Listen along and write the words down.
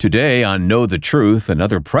Today on Know the Truth,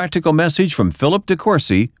 another practical message from Philip De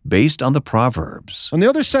Courcy based on the Proverbs. On the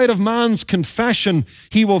other side of man's confession,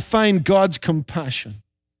 he will find God's compassion.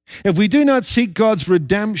 If we do not seek God's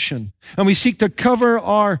redemption and we seek to cover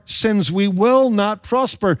our sins, we will not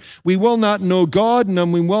prosper. We will not know God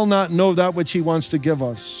and we will not know that which he wants to give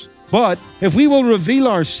us. But if we will reveal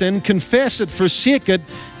our sin, confess it, forsake it,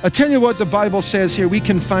 I tell you what the Bible says here, we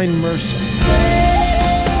can find mercy.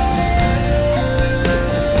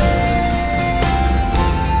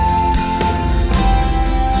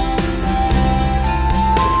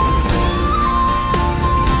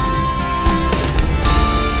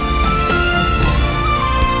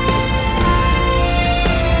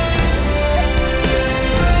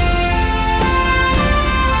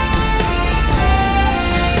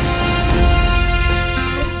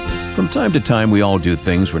 From time to time, we all do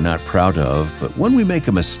things we're not proud of, but when we make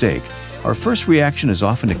a mistake, our first reaction is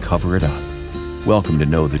often to cover it up. Welcome to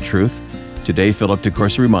Know the Truth. Today, Philip De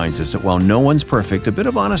Courcy reminds us that while no one's perfect, a bit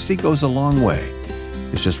of honesty goes a long way.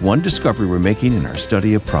 It's just one discovery we're making in our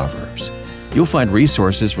study of Proverbs. You'll find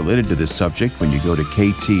resources related to this subject when you go to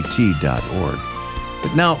ktt.org.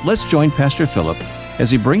 But now, let's join Pastor Philip as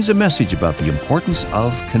he brings a message about the importance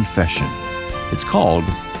of confession. It's called,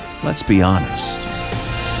 Let's Be Honest.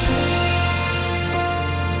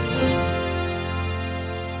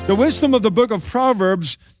 The wisdom of the book of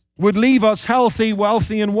Proverbs would leave us healthy,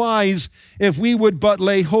 wealthy, and wise if we would but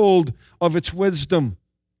lay hold of its wisdom.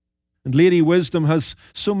 And Lady Wisdom has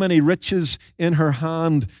so many riches in her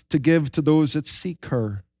hand to give to those that seek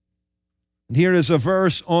her. And here is a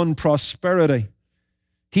verse on prosperity.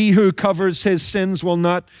 He who covers his sins will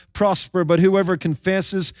not prosper, but whoever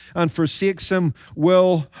confesses and forsakes him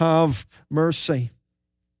will have mercy.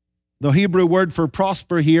 The Hebrew word for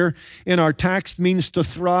prosper here in our text means to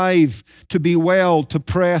thrive, to be well, to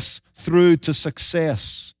press through to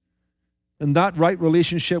success. And that right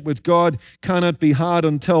relationship with God cannot be had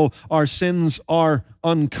until our sins are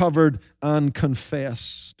uncovered and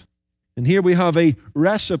confessed. And here we have a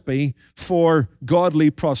recipe for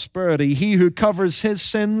godly prosperity. He who covers his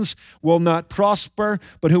sins will not prosper,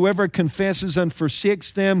 but whoever confesses and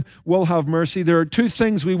forsakes them will have mercy. There are two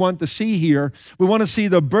things we want to see here. We want to see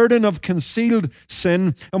the burden of concealed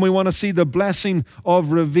sin, and we want to see the blessing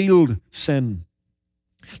of revealed sin.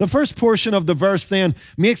 The first portion of the verse then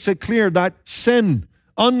makes it clear that sin,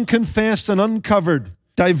 unconfessed and uncovered,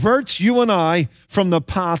 diverts you and I from the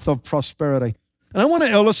path of prosperity. And I want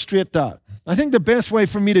to illustrate that. I think the best way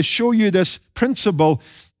for me to show you this principle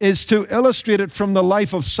is to illustrate it from the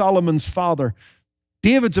life of Solomon's father.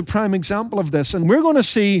 David's a prime example of this. And we're going to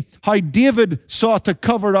see how David sought to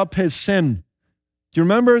cover up his sin. Do you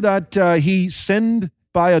remember that he sinned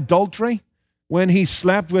by adultery when he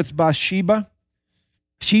slept with Bathsheba?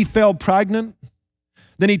 She fell pregnant.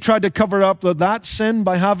 Then he tried to cover up that sin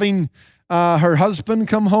by having her husband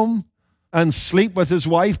come home and sleep with his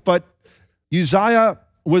wife. But Uzziah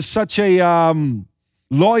was such a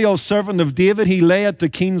loyal servant of David. He lay at the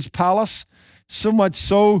king's palace, so much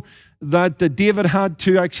so that David had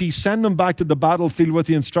to actually send him back to the battlefield with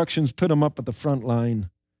the instructions, put him up at the front line.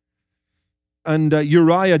 And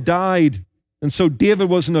Uriah died. And so David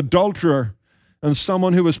was an adulterer and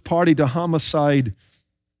someone who was party to homicide.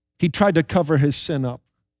 He tried to cover his sin up.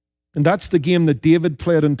 And that's the game that David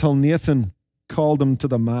played until Nathan called him to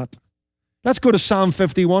the mat. Let's go to Psalm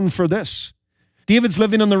 51 for this. David's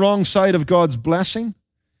living on the wrong side of God's blessing.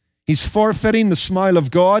 He's forfeiting the smile of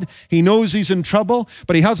God. He knows he's in trouble,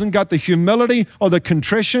 but he hasn't got the humility or the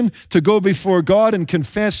contrition to go before God and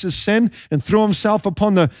confess his sin and throw himself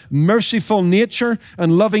upon the merciful nature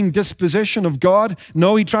and loving disposition of God.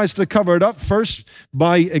 No, he tries to cover it up, first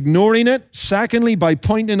by ignoring it, secondly by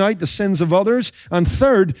pointing out the sins of others, and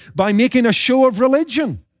third by making a show of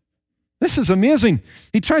religion. This is amazing.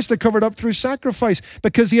 He tries to cover it up through sacrifice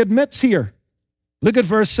because he admits here. Look at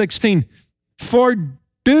verse 16. For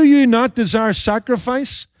do you not desire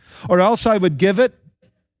sacrifice, or else I would give it?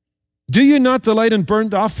 Do you not delight in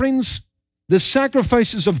burnt offerings? The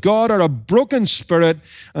sacrifices of God are a broken spirit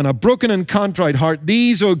and a broken and contrite heart.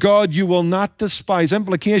 These, O God, you will not despise.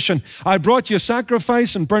 Implication, I brought you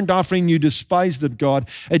sacrifice and burnt offering, you despised it, God.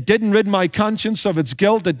 It didn't rid my conscience of its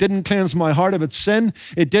guilt. It didn't cleanse my heart of its sin.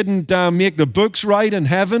 It didn't make the books right in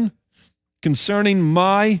heaven concerning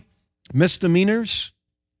my misdemeanors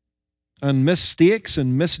and mistakes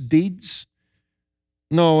and misdeeds.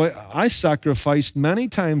 No, I sacrificed many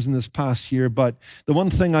times in this past year, but the one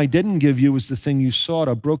thing I didn't give you was the thing you sought,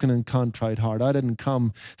 a broken and contrite heart. I didn't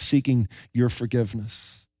come seeking your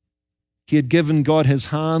forgiveness. He had given God his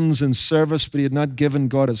hands in service, but he had not given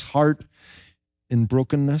God his heart in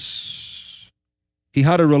brokenness. He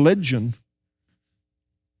had a religion,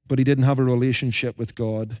 but he didn't have a relationship with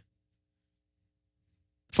God.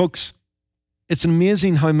 Folks, it's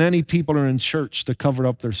amazing how many people are in church to cover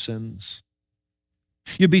up their sins.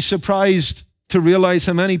 You'd be surprised to realize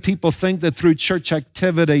how many people think that through church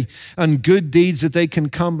activity and good deeds that they can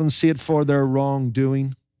compensate for their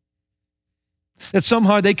wrongdoing. That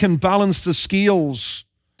somehow they can balance the scales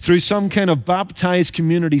through some kind of baptized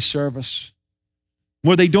community service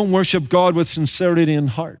where they don't worship God with sincerity in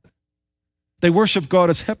heart. They worship God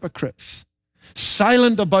as hypocrites,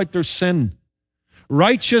 silent about their sin,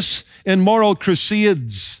 righteous in moral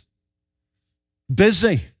crusades,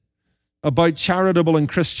 busy about charitable and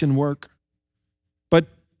Christian work. But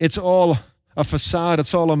it's all a facade,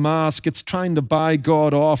 it's all a mask. It's trying to buy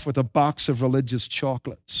God off with a box of religious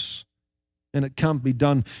chocolates. And it can't be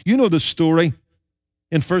done. You know the story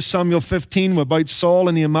in 1 Samuel 15 about Saul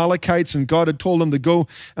and the Amalekites, and God had told him to go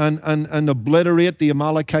and obliterate the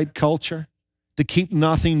Amalekite culture, to keep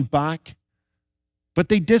nothing back. But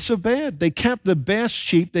they disobeyed. They kept the best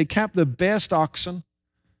sheep. They kept the best oxen.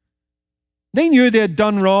 They knew they had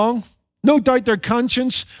done wrong. No doubt their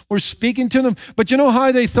conscience was speaking to them. But you know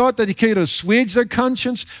how they thought that they could assuage their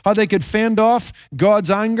conscience? How they could fend off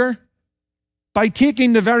God's anger? By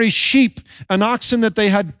taking the very sheep and oxen that they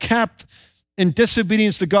had kept in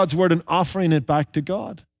disobedience to God's word and offering it back to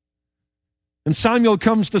God. And Samuel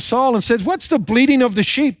comes to Saul and says, "What's the bleating of the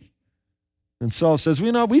sheep?" And Saul says,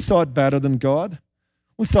 we thought better than God.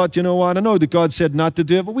 We thought, you know what, I know that God said not to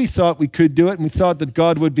do it, but we thought we could do it, and we thought that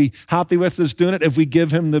God would be happy with us doing it if we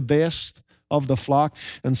give him the best of the flock.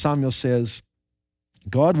 And Samuel says,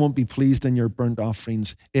 God won't be pleased in your burnt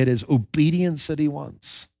offerings. It is obedience that he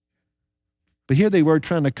wants. But here they were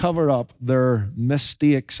trying to cover up their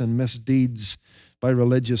mistakes and misdeeds by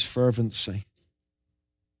religious fervency.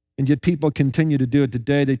 And yet people continue to do it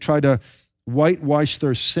today. They try to whitewash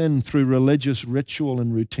their sin through religious ritual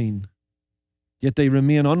and routine. Yet they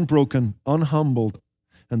remain unbroken, unhumbled,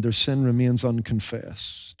 and their sin remains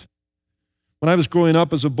unconfessed. When I was growing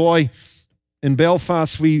up as a boy in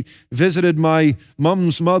Belfast, we visited my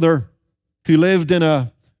mum's mother, who lived in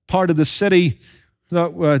a part of the city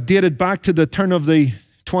that dated back to the turn of the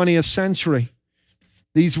 20th century.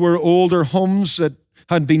 These were older homes that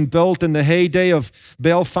had been built in the heyday of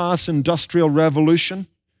Belfast's Industrial Revolution.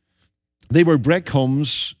 They were brick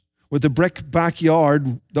homes with a brick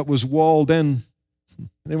backyard that was walled in.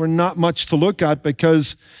 They were not much to look at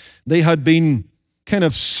because they had been kind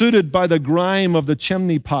of sooted by the grime of the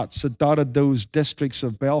chimney pots that dotted those districts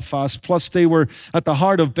of Belfast. Plus, they were at the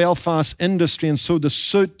heart of Belfast industry, and so the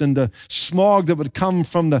soot and the smog that would come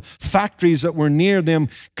from the factories that were near them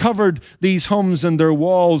covered these homes and their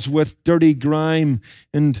walls with dirty grime.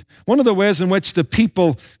 And one of the ways in which the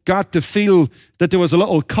people got to feel that there was a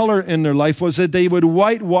little color in their life was that they would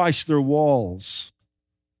whitewash their walls.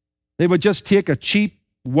 They would just take a cheap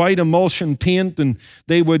white emulsion paint and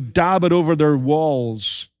they would dab it over their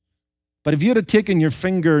walls. But if you'd have taken your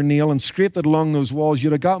fingernail and scraped it along those walls,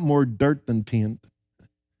 you'd have got more dirt than paint.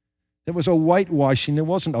 It was a whitewashing. It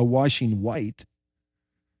wasn't a washing white.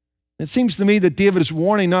 It seems to me that David is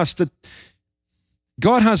warning us that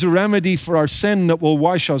God has a remedy for our sin that will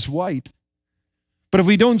wash us white. But if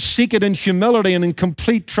we don't seek it in humility and in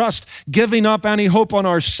complete trust, giving up any hope on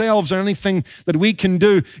ourselves or anything that we can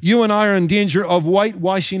do, you and I are in danger of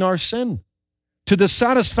whitewashing our sin to the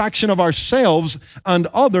satisfaction of ourselves and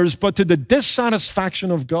others, but to the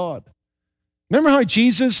dissatisfaction of God. Remember how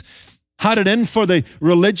Jesus had it in for the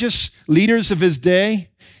religious leaders of his day?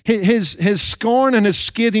 His scorn and his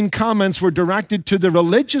scathing comments were directed to the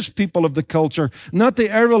religious people of the culture, not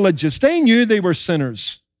the irreligious. They knew they were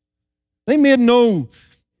sinners. They made no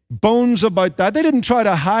bones about that. They didn't try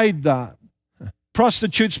to hide that.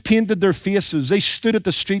 Prostitutes painted their faces. They stood at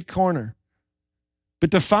the street corner.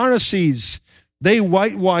 But the Pharisees, they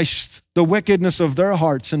whitewashed the wickedness of their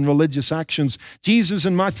hearts in religious actions. Jesus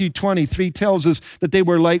in Matthew 23 tells us that they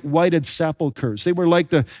were like whited sepulchres. They were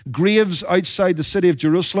like the graves outside the city of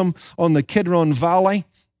Jerusalem on the Kidron Valley,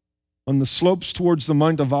 on the slopes towards the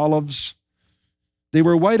Mount of Olives. They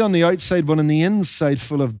were white on the outside, but on the inside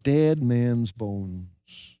full of dead men's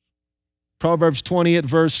bones. Proverbs 28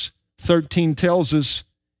 verse 13 tells us,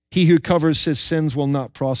 he who covers his sins will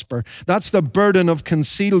not prosper. That's the burden of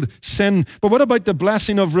concealed sin. But what about the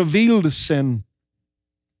blessing of revealed sin?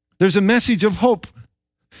 There's a message of hope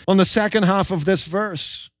on the second half of this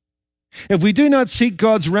verse. If we do not seek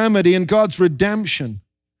God's remedy and God's redemption,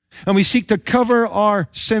 and we seek to cover our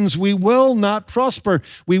sins, we will not prosper.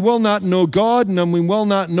 We will not know God, and we will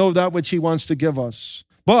not know that which he wants to give us.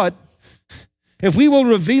 But If we will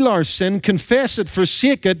reveal our sin, confess it,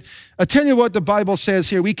 forsake it, I tell you what the Bible says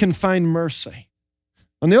here, we can find mercy.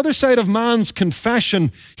 On the other side of man's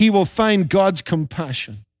confession, he will find God's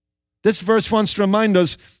compassion. This verse wants to remind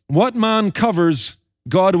us, what man covers,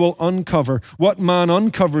 God will uncover. What man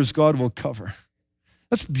uncovers, God will cover.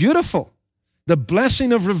 That's beautiful. The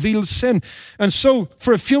blessing of revealed sin. And so,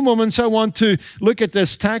 for a few moments, I want to look at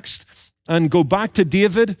this text and go back to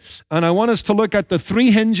David, and I want us to look at the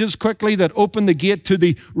three hinges quickly that open the gate to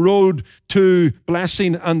the road to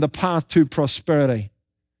blessing and the path to prosperity.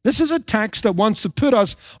 This is a text that wants to put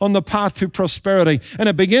us on the path to prosperity, and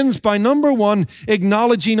it begins by, number one,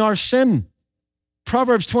 acknowledging our sin.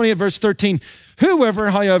 Proverbs 28, verse 13,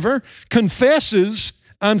 whoever, however, confesses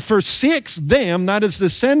and forsakes them, that is the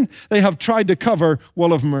sin they have tried to cover,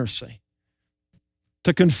 will have mercy.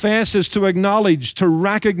 To confess is to acknowledge, to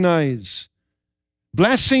recognize.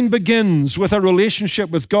 Blessing begins with a relationship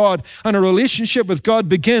with God, and a relationship with God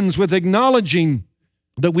begins with acknowledging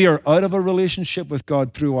that we are out of a relationship with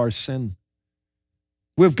God through our sin.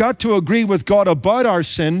 We've got to agree with God about our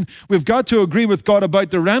sin. We've got to agree with God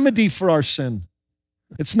about the remedy for our sin.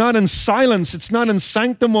 It's not in silence. It's not in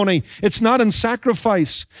sanctimony. It's not in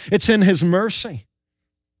sacrifice. It's in His mercy.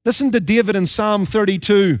 Listen to David in Psalm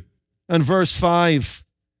 32 and verse 5.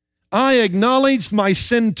 I acknowledged my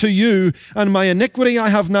sin to you, and my iniquity I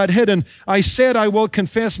have not hidden. I said, I will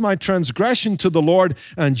confess my transgression to the Lord,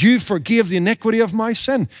 and you forgave the iniquity of my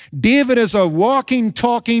sin. David is a walking,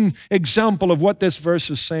 talking example of what this verse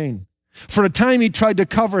is saying. For a time he tried to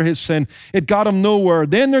cover his sin. It got him nowhere.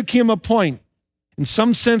 Then there came a point. In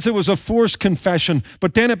some sense, it was a forced confession,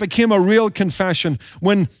 but then it became a real confession.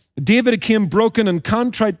 When David became broken and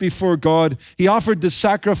contrite before God, he offered the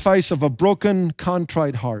sacrifice of a broken,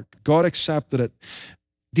 contrite heart. God accepted it.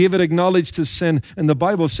 David acknowledged his sin, and the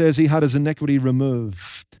Bible says he had his iniquity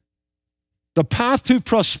removed. The path to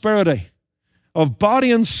prosperity of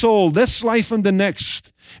body and soul, this life and the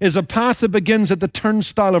next, is a path that begins at the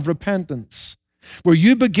turnstile of repentance, where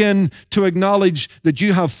you begin to acknowledge that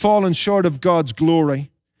you have fallen short of God's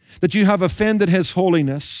glory, that you have offended His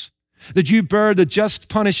holiness, that you bear the just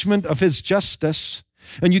punishment of His justice,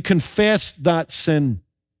 and you confess that sin.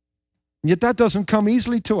 And yet that doesn't come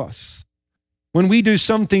easily to us. When we do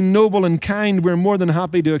something noble and kind, we're more than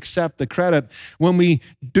happy to accept the credit. When we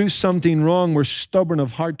do something wrong, we're stubborn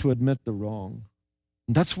of heart to admit the wrong.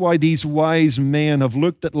 And that's why these wise men have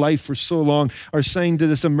looked at life for so long, are saying to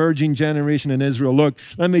this emerging generation in Israel, look,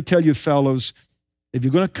 let me tell you fellows, if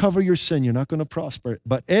you're going to cover your sin, you're not going to prosper.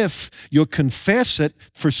 But if you'll confess it,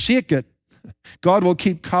 forsake it, God will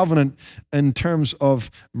keep covenant in terms of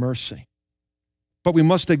mercy. But we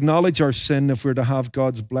must acknowledge our sin if we're to have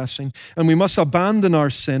God's blessing. And we must abandon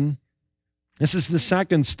our sin. This is the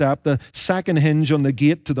second step, the second hinge on the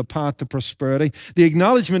gate to the path to prosperity. The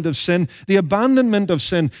acknowledgement of sin, the abandonment of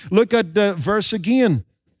sin. Look at the verse again.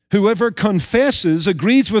 Whoever confesses,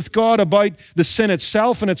 agrees with God about the sin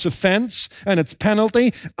itself and its offense and its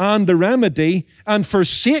penalty and the remedy, and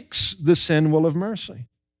forsakes the sin will have mercy.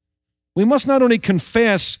 We must not only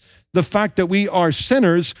confess the fact that we are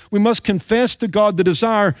sinners, we must confess to God the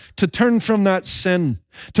desire to turn from that sin,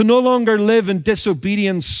 to no longer live in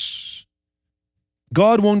disobedience.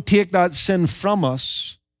 God won't take that sin from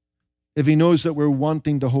us if He knows that we're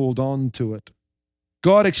wanting to hold on to it.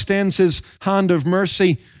 God extends His hand of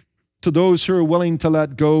mercy to those who are willing to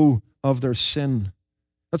let go of their sin.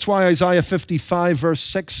 That's why Isaiah 55 verse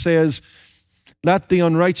 6 says, let the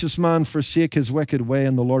unrighteous man forsake his wicked way,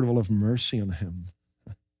 and the Lord will have mercy on him.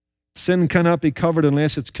 Sin cannot be covered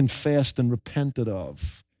unless it's confessed and repented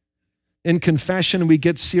of. In confession, we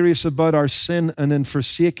get serious about our sin, and in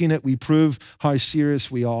forsaking it, we prove how serious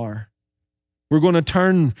we are. We're going to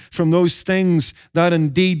turn from those things that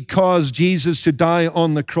indeed caused Jesus to die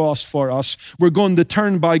on the cross for us. We're going to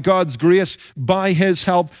turn by God's grace, by His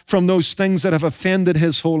help, from those things that have offended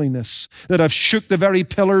His holiness, that have shook the very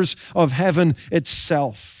pillars of heaven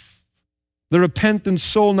itself. The repentant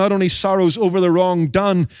soul not only sorrows over the wrong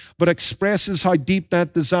done, but expresses how deep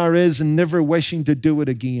that desire is and never wishing to do it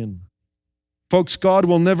again. Folks, God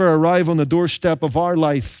will never arrive on the doorstep of our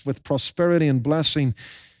life with prosperity and blessing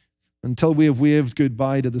until we have waved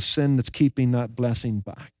goodbye to the sin that's keeping that blessing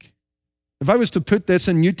back. If I was to put this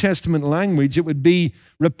in New Testament language, it would be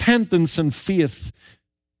repentance and faith.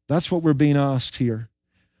 That's what we're being asked here.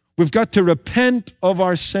 We've got to repent of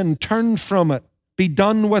our sin, turn from it, be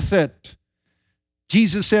done with it.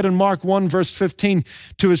 Jesus said in Mark 1 verse 15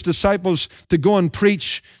 to His disciples to go and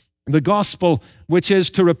preach the gospel, which is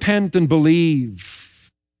to repent and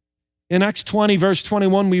believe. In Acts 20, verse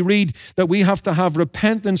 21, we read that we have to have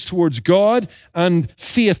repentance towards God and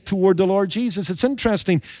faith toward the Lord Jesus. It's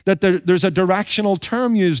interesting that there's a directional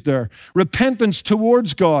term used there. Repentance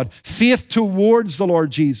towards God, faith towards the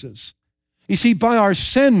Lord Jesus. You see, by our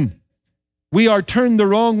sin, we are turned the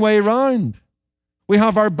wrong way around. We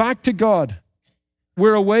have our back to God.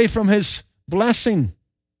 We're away from His blessing.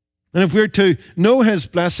 And if we're to know His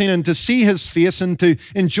blessing and to see His face and to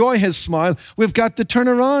enjoy His smile, we've got to turn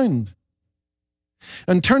around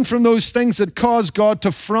and turn from those things that cause God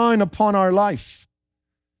to frown upon our life.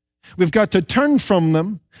 We've got to turn from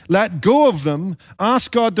them, let go of them,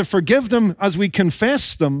 ask God to forgive them as we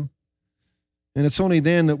confess them, and it's only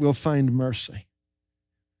then that we'll find mercy.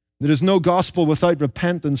 There is no gospel without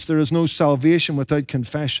repentance. There is no salvation without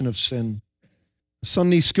confession of sin. A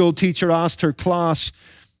Sunday school teacher asked her class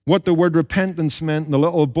what the word repentance meant, and the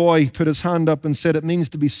little boy put his hand up and said, "It means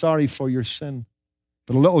to be sorry for your sin."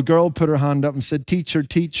 But a little girl put her hand up and said,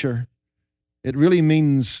 teacher, it really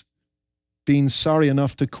means being sorry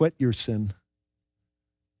enough to quit your sin."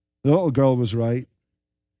 The little girl was right.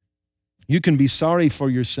 You can be sorry for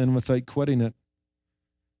your sin without quitting it.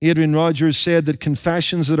 Adrian Rogers said that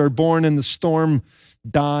confessions that are born in the storm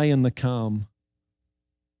die in the calm.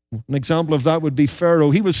 An example of that would be Pharaoh.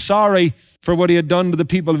 He was sorry for what he had done to the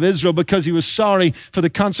people of Israel because he was sorry for the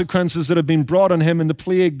consequences that had been brought on him in the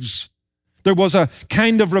plagues. There was a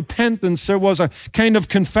kind of repentance. There was a kind of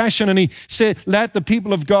confession. And he said, let the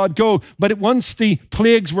people of God go. But once the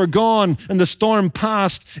plagues were gone and the storm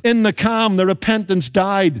passed, in the calm, the repentance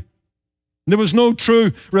died. There was no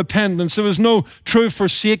true repentance. There was no true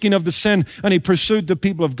forsaking of the sin. And he pursued the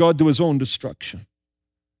people of God to his own destruction.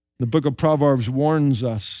 The book of Proverbs warns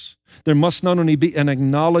us there must not only be an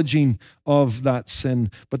acknowledging of that sin,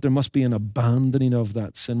 but there must be an abandoning of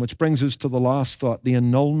that sin, which brings us to the last thought, the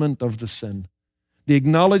annulment of the sin. The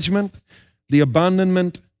acknowledgement, the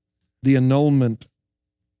abandonment, the annulment.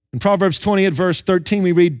 In Proverbs 28, verse 13,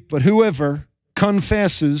 we read, "But whoever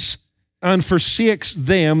confesses and forsakes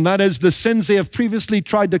them," that is, the sins they have previously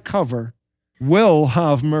tried to cover, "will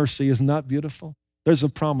have mercy." Isn't that beautiful? There's a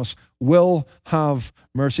promise. Will have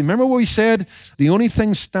mercy. Remember what we said? The only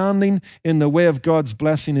thing standing in the way of God's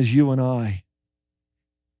blessing is you and I.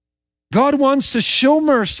 God wants to show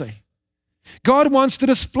mercy. God wants to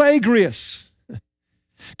display grace.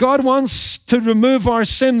 God wants to remove our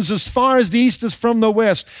sins as far as the east is from the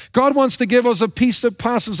west. God wants to give us a peace that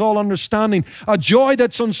passes all understanding, a joy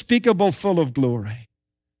that's unspeakable, full of glory.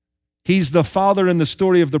 He's the father in the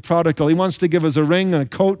story of the prodigal. He wants to give us a ring and a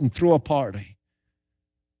coat and throw a party.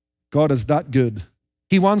 God is that good.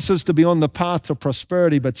 He wants us to be on the path to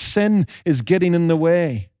prosperity, but sin is getting in the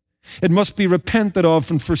way. It must be repented of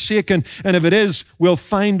and forsaken, and if it is, we'll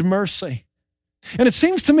find mercy. And it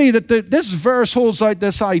seems to me that this verse holds out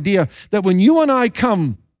this idea that when you and I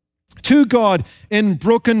come to God in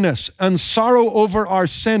brokenness and sorrow over our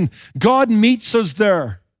sin, God meets us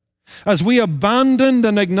there. As we abandon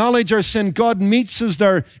and acknowledge our sin, God meets us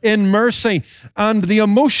there in mercy. And the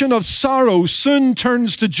emotion of sorrow soon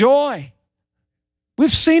turns to joy.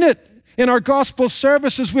 We've seen it in our gospel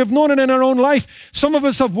services. We've known it in our own life. Some of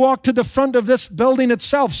us have walked to the front of this building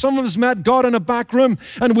itself. Some of us met God in a back room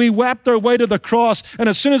and we wept our way to the cross. And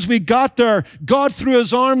as soon as we got there, God threw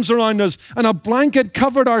His arms around us and a blanket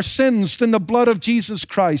covered our sins in the blood of Jesus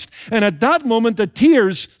Christ. And at that moment, the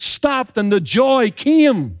tears stopped and the joy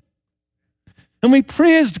came. And we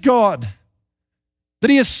praised God that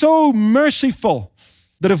He is so merciful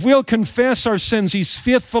that if we'll confess our sins, He's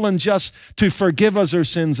faithful and just to forgive us our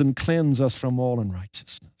sins and cleanse us from all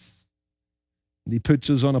unrighteousness. And He puts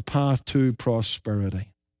us on a path to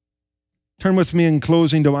prosperity. Turn with me in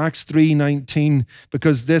closing to Acts 3:19,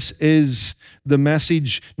 because this is the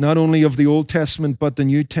message not only of the Old Testament but the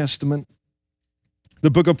New Testament. The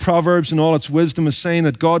book of Proverbs in all its wisdom is saying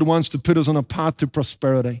that God wants to put us on a path to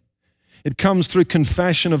prosperity. It comes through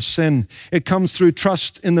confession of sin. It comes through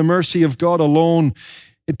trust in the mercy of God alone.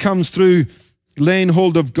 It comes through laying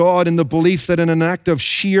hold of God in the belief that in an act of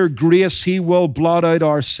sheer grace, He will blot out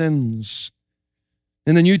our sins.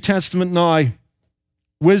 In the New Testament now,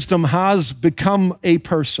 wisdom has become a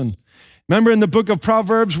person. Remember in the book of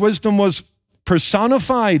Proverbs, wisdom was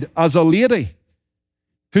personified as a lady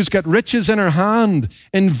who's got riches in her hand,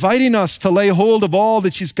 inviting us to lay hold of all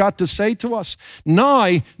that she's got to say to us. Now,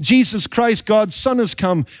 Jesus Christ, God's Son, has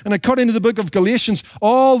come, and according to the book of Galatians,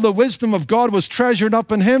 all the wisdom of God was treasured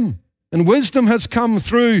up in Him. And wisdom has come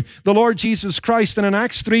through the Lord Jesus Christ. And in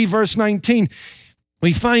Acts 3, verse 19,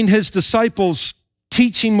 we find His disciples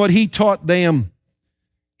teaching what He taught them.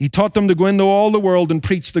 He taught them to go into all the world and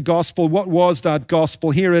preach the gospel. What was that gospel?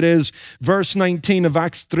 Here it is, verse 19 of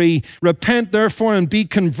Acts 3. Repent therefore and be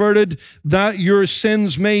converted, that your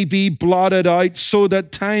sins may be blotted out, so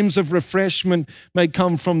that times of refreshment may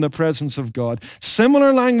come from the presence of God.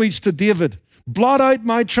 Similar language to David. Blot out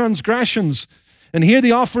my transgressions. And here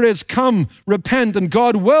the offer is, come, repent, and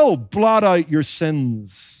God will blot out your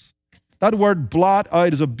sins. That word blot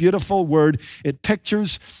out is a beautiful word. It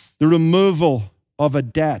pictures the removal of a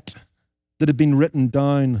debt that had been written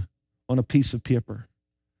down on a piece of paper.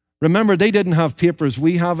 Remember, they didn't have paper as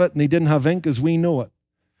we have it, and they didn't have ink as we know it.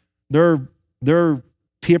 Their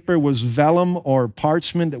paper was vellum or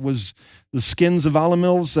parchment. It was the skins of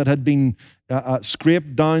animals that had been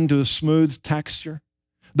scraped down to a smooth texture.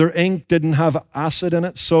 Their ink didn't have acid in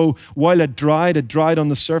it, so while it dried on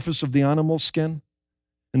the surface of the animal skin.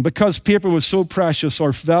 And because paper was so precious,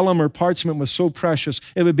 or vellum or parchment was so precious,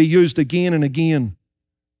 it would be used again and again.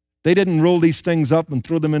 They didn't roll these things up and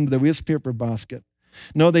throw them into the waste paper basket.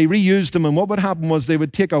 No, they reused them, and what would happen was they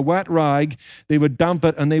would take a wet rag, they would damp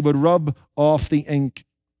it, and they would rub off the ink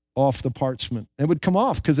off the parchment. It would come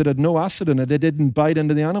off because it had no acid in it. It didn't bite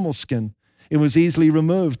into the animal skin. It was easily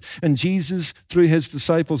removed. And Jesus, through his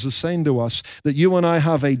disciples, is saying to us that you and I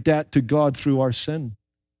have a debt to God through our sin.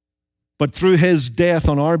 But through his death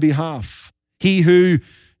on our behalf, he who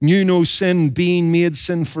knew no sin, being made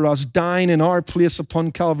sin for us, dying in our place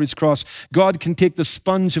upon Calvary's cross, God can take the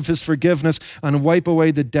sponge of his forgiveness and wipe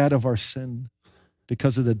away the debt of our sin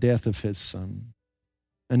because of the death of his Son.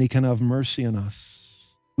 And he can have mercy on us.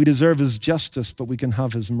 We deserve his justice, but we can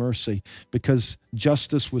have his mercy because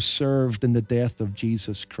justice was served in the death of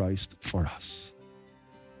Jesus Christ for us.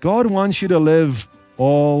 God wants you to live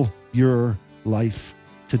all your life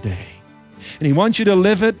today. And he wants you to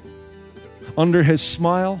live it under his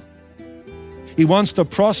smile. He wants to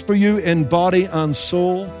prosper you in body and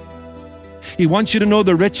soul. He wants you to know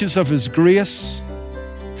the riches of his grace.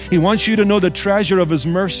 He wants you to know the treasure of his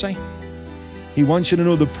mercy. He wants you to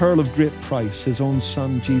know the pearl of great price, his own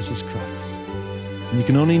Son, Jesus Christ. And you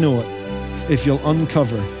can only know it if you'll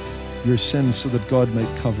uncover your sins so that God might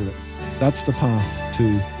cover it. That's the path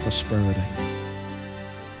to prosperity.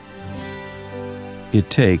 It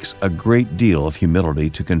takes a great deal of humility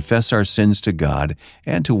to confess our sins to God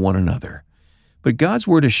and to one another. But God's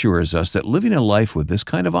Word assures us that living a life with this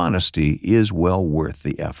kind of honesty is well worth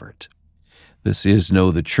the effort. This is Know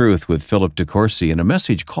the Truth with Philip De Courcy in a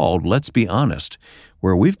message called Let's Be Honest,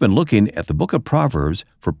 where we've been looking at the book of Proverbs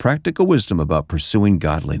for practical wisdom about pursuing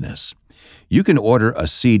godliness. You can order a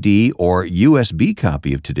CD or USB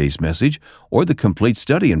copy of today's message or the complete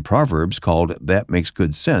study in Proverbs called That Makes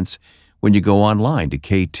Good Sense when you go online to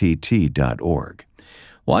ktt.org.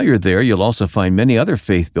 While you're there, you'll also find many other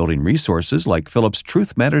faith-building resources like Philip's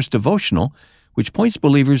Truth Matters devotional, which points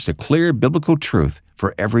believers to clear biblical truth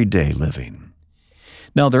for everyday living.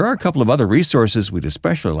 Now, there are a couple of other resources we'd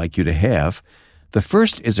especially like you to have. The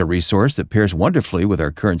first is a resource that pairs wonderfully with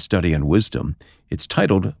our current study on wisdom. It's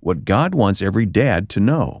titled, What God Wants Every Dad to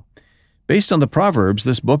Know. Based on the Proverbs,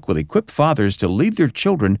 this book will equip fathers to lead their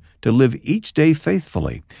children to live each day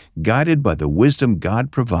faithfully, guided by the wisdom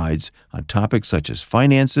God provides on topics such as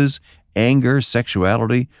finances, anger,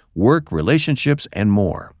 sexuality, work, relationships, and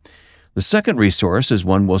more. The second resource is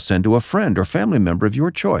one we'll send to a friend or family member of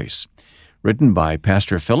your choice. Written by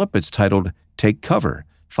Pastor Philip, it's titled, Take Cover,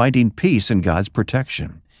 Finding Peace in God's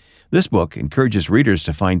Protection. This book encourages readers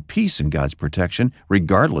to find peace in God's protection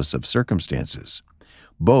regardless of circumstances.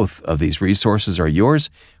 Both of these resources are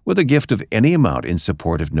yours with a gift of any amount in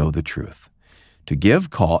support of Know the Truth. To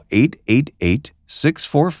give, call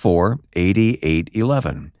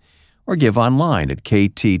 888-644-8811 or give online at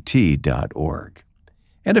ktt.org.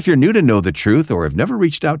 And if you're new to Know the Truth or have never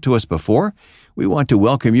reached out to us before, we want to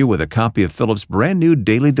welcome you with a copy of Philip's brand new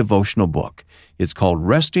daily devotional book. It's called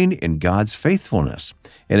Resting in God's Faithfulness,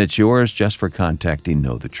 and it's yours just for contacting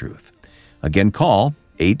Know the Truth. Again, call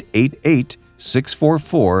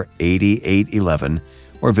 888-644-8811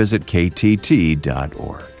 or visit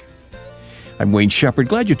ktt.org. I'm Wayne Shepherd.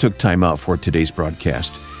 Glad you took time out for today's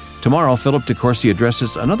broadcast. Tomorrow, Philip De Courcy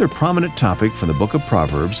addresses another prominent topic from the book of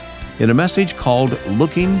Proverbs in a message called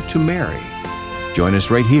Looking to Marry. Join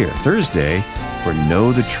us right here Thursday for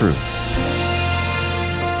Know the Truth.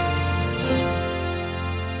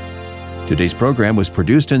 Today's program was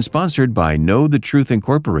produced and sponsored by Know the Truth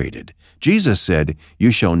Incorporated. Jesus said,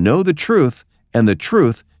 "You shall know the truth, and the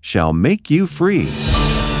truth shall make you free."